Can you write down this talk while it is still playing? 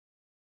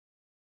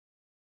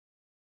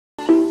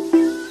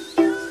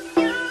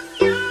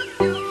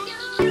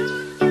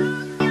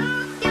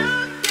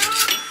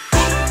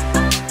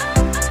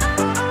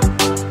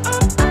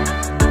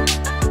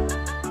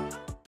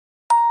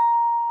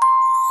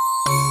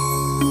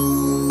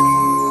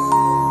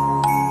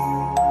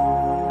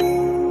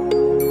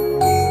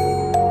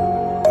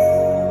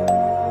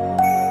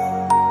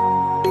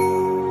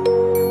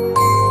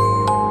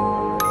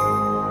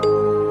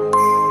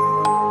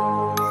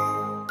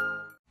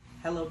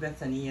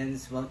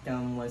Bethanians,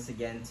 welcome once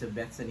again to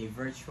Bethany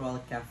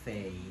Virtual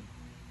Cafe.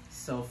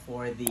 So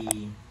for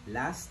the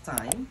last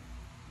time,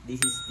 this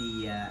is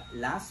the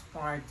last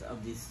part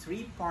of this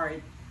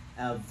three-part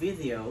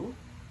video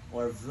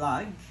or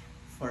vlog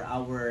for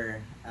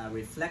our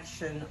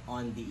reflection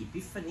on the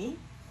Epiphany,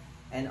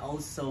 and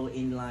also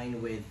in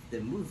line with the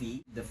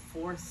movie, The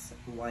Fourth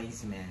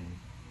Wise Man.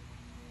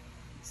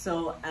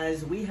 So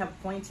as we have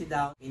pointed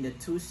out in the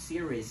two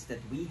series that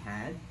we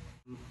had,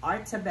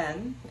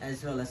 Artaban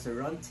as well as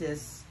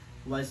Orontes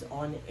was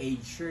on a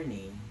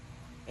journey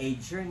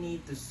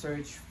to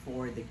search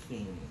for the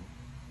king.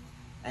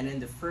 And in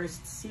the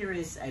first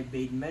series, I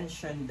made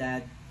mention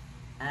that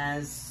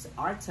as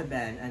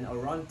Artaban and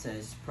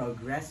Orontes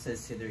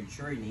progresses in their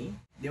journey,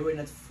 they were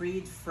not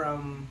freed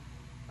from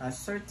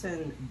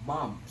certain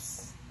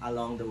bumps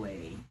along the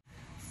way.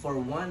 For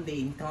one, they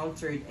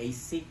encountered a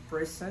sick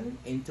person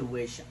into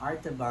which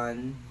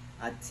Artaban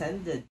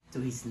attended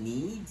to his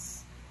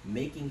needs,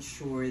 making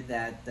sure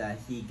that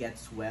he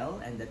gets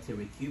well and that he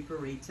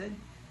recuperated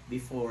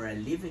before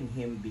leaving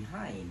him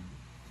behind.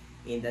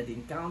 In that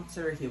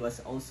encounter, he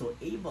was also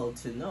able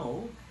to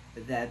know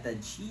that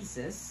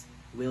Jesus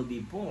will be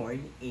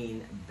born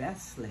in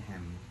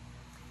Bethlehem.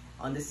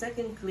 On the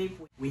second clip,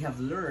 we have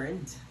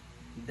learned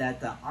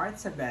that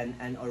Artaban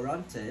and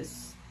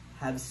Orontes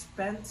have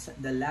spent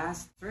the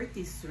last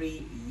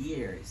 33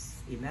 years.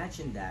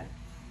 Imagine that.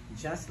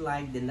 Just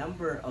like the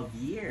number of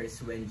years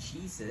when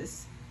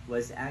Jesus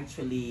was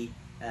actually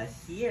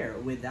here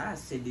with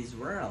us in this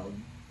world,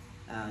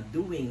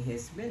 doing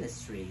his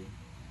ministry.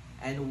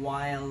 And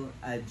while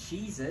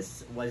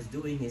Jesus was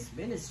doing his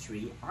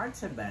ministry,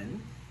 Artaban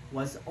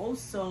was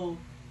also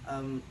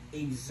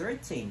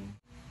exerting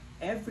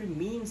every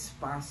means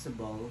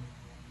possible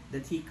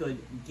that he could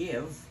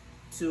give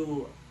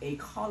to a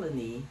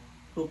colony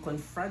who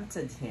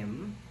confronted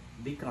him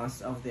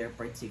because of their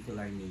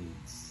particular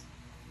needs.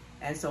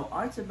 And so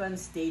Artaban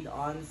stayed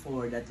on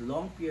for that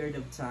long period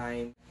of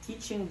time,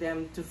 teaching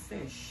them to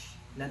fish,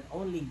 not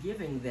only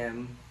giving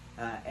them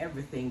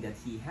everything that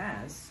he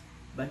has,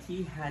 but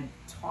he had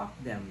taught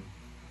them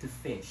to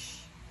fish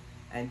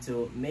and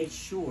to make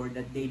sure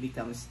that they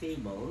become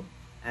stable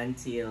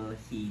until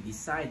he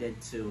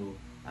decided to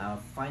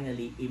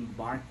finally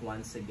embark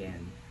once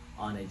again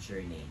on a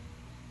journey.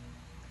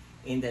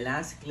 In the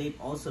last clip,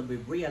 also we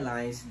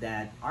realized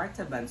that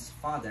Artaban's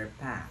father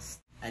passed.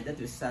 And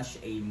that was such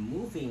a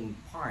moving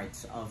part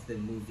of the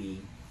movie,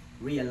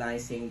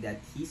 realizing that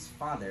his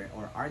father,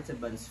 or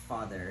Artaban's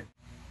father,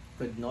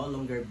 could no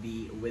longer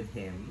be with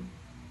him,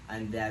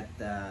 and that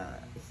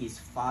his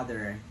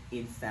father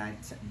in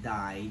fact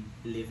died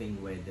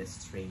living with the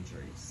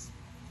strangers.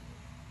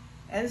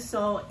 And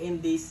so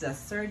in this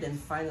third and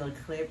final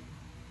clip,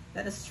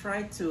 let us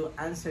try to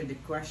answer the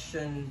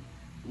question,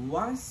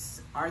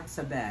 was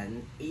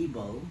Artaban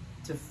able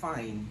to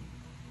find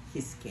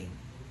his king?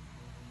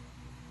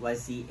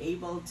 Was he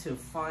able to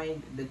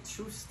find the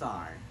true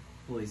star,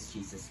 who is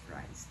Jesus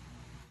Christ?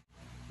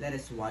 Let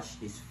us watch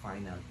this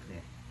final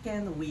clip.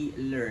 Can we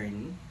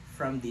learn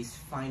from this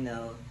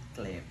final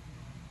clip?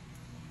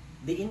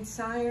 The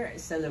entire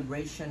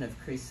celebration of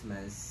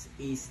Christmas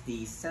is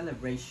the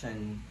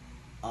celebration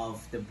of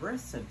the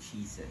birth of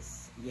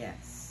Jesus,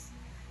 yes.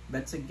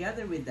 But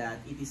together with that,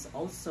 it is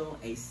also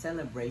a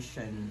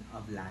celebration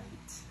of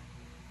light.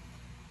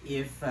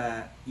 If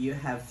you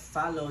have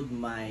followed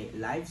my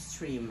live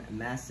stream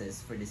masses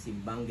for the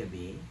Simbang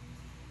Gabi,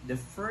 the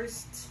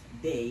first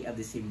day of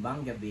the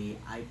Simbang Gabi,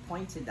 I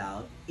pointed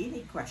out in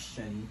a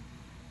question,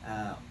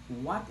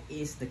 what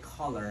is the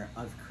color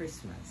of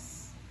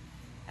Christmas?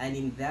 And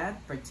in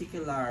that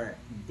particular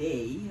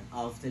day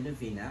of the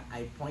novena,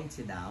 I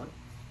pointed out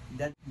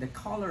that the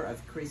color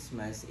of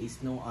Christmas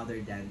is no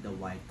other than the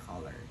white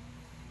color.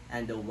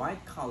 And the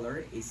white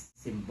color is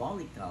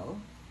symbolical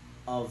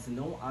of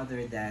no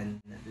other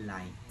than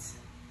light.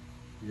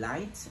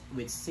 Light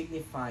which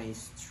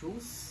signifies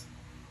truth,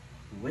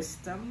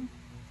 wisdom,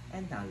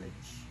 and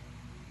knowledge.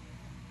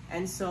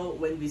 And so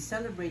when we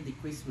celebrate the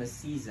Christmas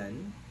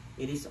season,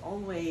 it is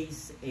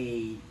always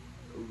a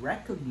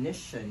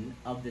recognition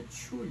of the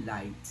true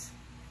light,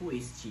 who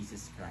is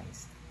Jesus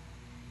Christ.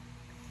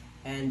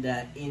 And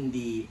in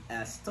the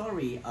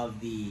story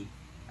of the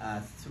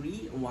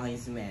three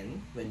wise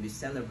men, when we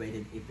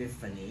celebrated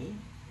Epiphany,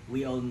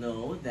 we all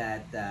know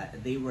that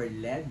they were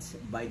led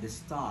by the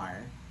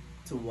star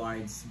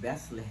towards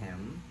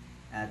Bethlehem,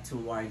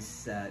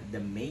 towards the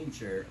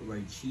manger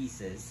where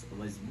Jesus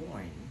was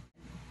born.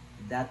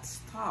 That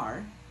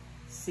star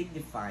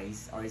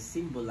signifies or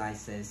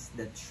symbolizes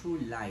the true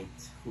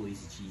light, who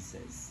is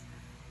Jesus.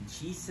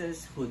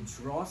 Jesus who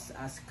draws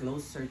us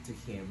closer to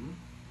him,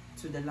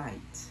 to the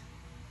light,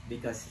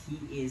 because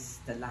he is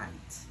the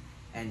light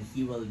and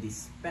he will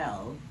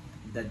dispel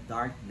the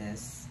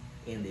darkness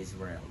in this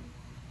world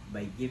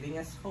by giving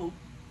us hope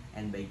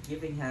and by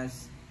giving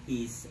us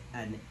his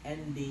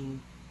unending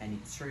and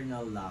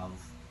eternal love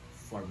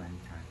for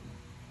mankind.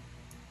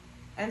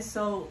 And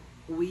so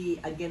we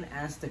again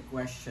ask the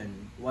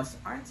question, was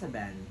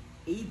Artaban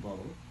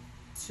able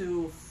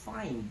to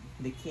find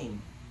the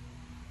king?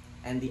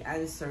 And the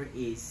answer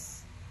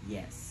is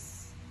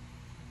yes.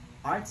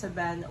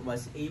 Artaban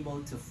was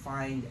able to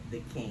find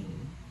the king,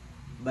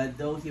 but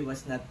though he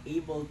was not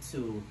able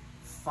to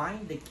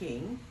find the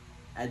king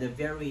at the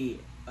very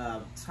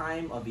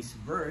time of his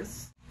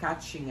birth,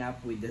 catching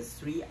up with the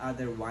three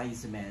other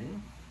wise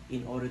men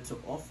in order to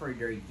offer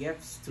their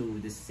gifts to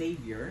the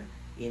Savior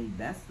in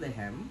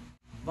Bethlehem,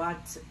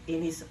 but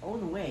in his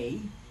own way,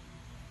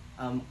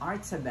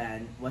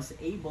 Artaban was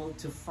able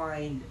to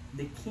find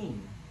the king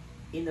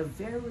in a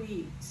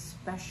very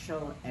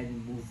special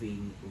and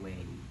moving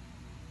way.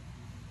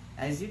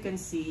 As you can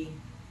see,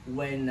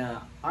 when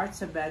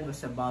Artaban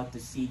was about to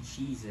see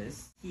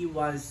Jesus, he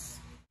was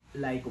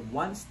like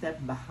one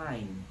step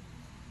behind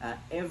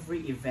every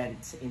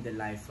event in the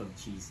life of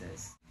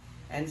Jesus.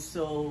 And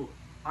so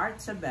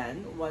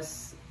Artaban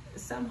was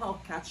somehow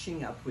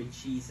catching up with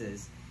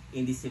Jesus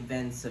in these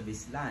events of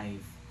his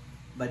life.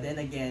 But then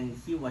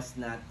again, he was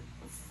not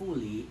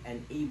fully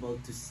and able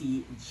to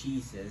see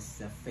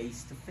Jesus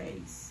face to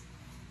face.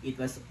 It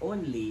was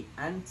only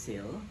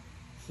until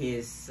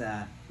his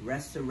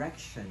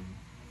resurrection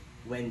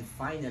when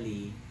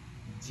finally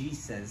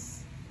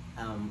Jesus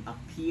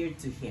appeared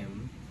to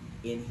him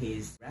in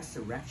his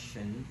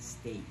resurrection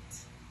state.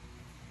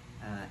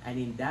 And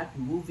in that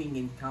moving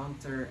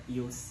encounter,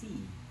 you'll see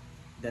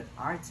that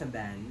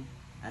Artaban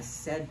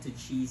said to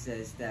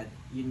Jesus that,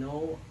 you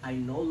know, I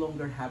no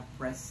longer have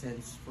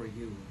presents for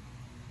you.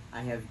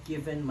 I have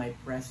given my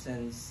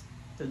presents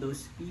to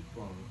those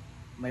people,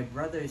 my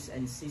brothers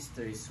and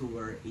sisters who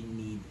were in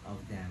need of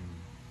them.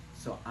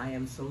 So I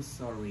am so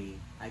sorry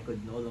I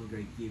could no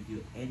longer give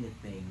you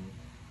anything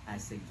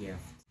as a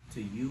gift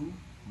to you,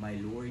 my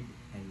Lord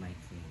and my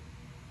King.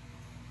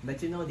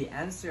 But you know, the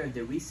answer of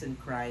the risen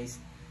Christ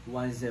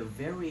was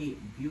very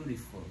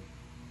beautiful,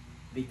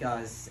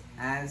 because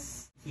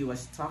as he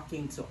was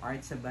talking to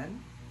Artaban,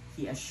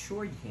 he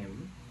assured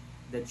him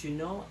that, you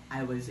know,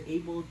 I was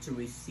able to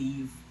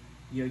receive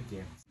your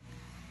gift.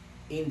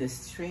 In the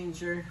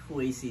stranger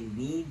who is in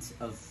need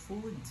of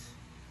food,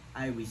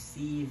 I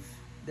receive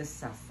the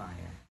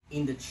sapphire.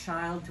 In the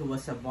child who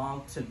was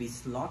about to be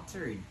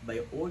slaughtered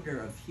by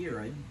order of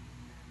Herod,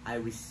 I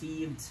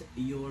received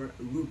your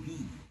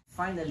ruby.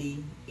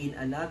 Finally, in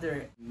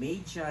another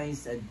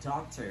Magi's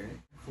daughter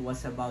who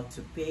was about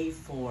to pay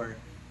for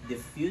the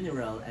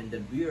funeral and the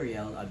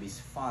burial of his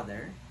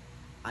father,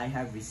 I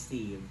have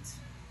received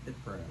the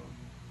pearl.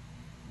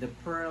 The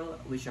pearl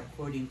which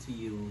according to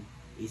you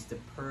is the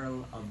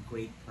pearl of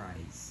great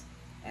price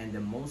and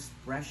the most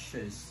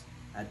precious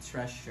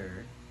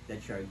treasure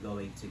that you are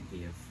going to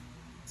give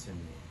to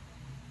me.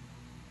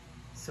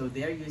 So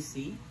there you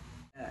see,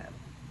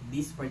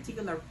 this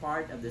particular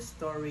part of the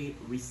story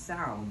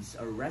resounds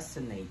or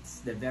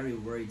resonates the very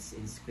words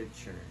in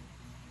Scripture.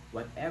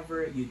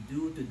 Whatever you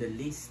do to the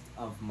least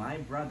of my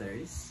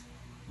brothers,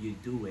 you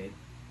do it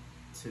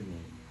to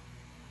me.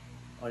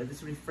 Or let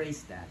us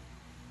rephrase that.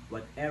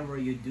 Whatever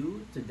you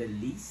do to the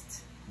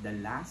least, the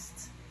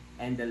last,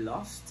 and the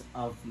lost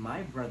of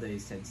my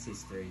brothers and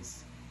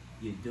sisters,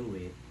 you do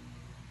it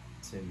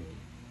to me.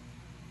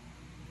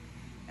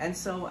 And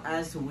so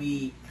as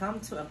we come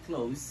to a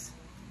close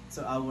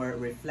to our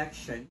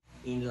reflection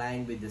in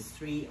line with the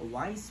three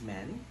wise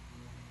men,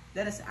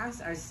 let us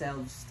ask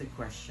ourselves the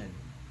question,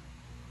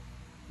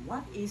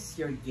 what is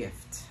your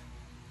gift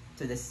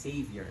to the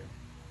Savior,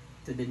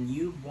 to the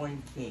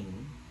newborn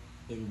King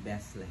in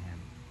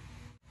Bethlehem?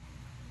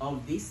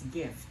 Of this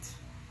gift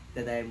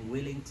that I am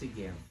willing to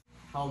give,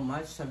 how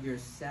much of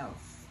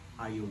yourself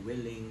are you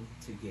willing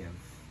to give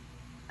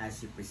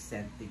as you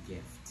present the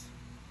gift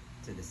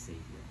to the Savior?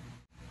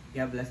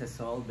 God bless us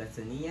all,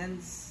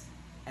 Bethanians,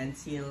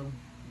 until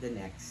the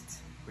next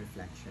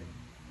reflection.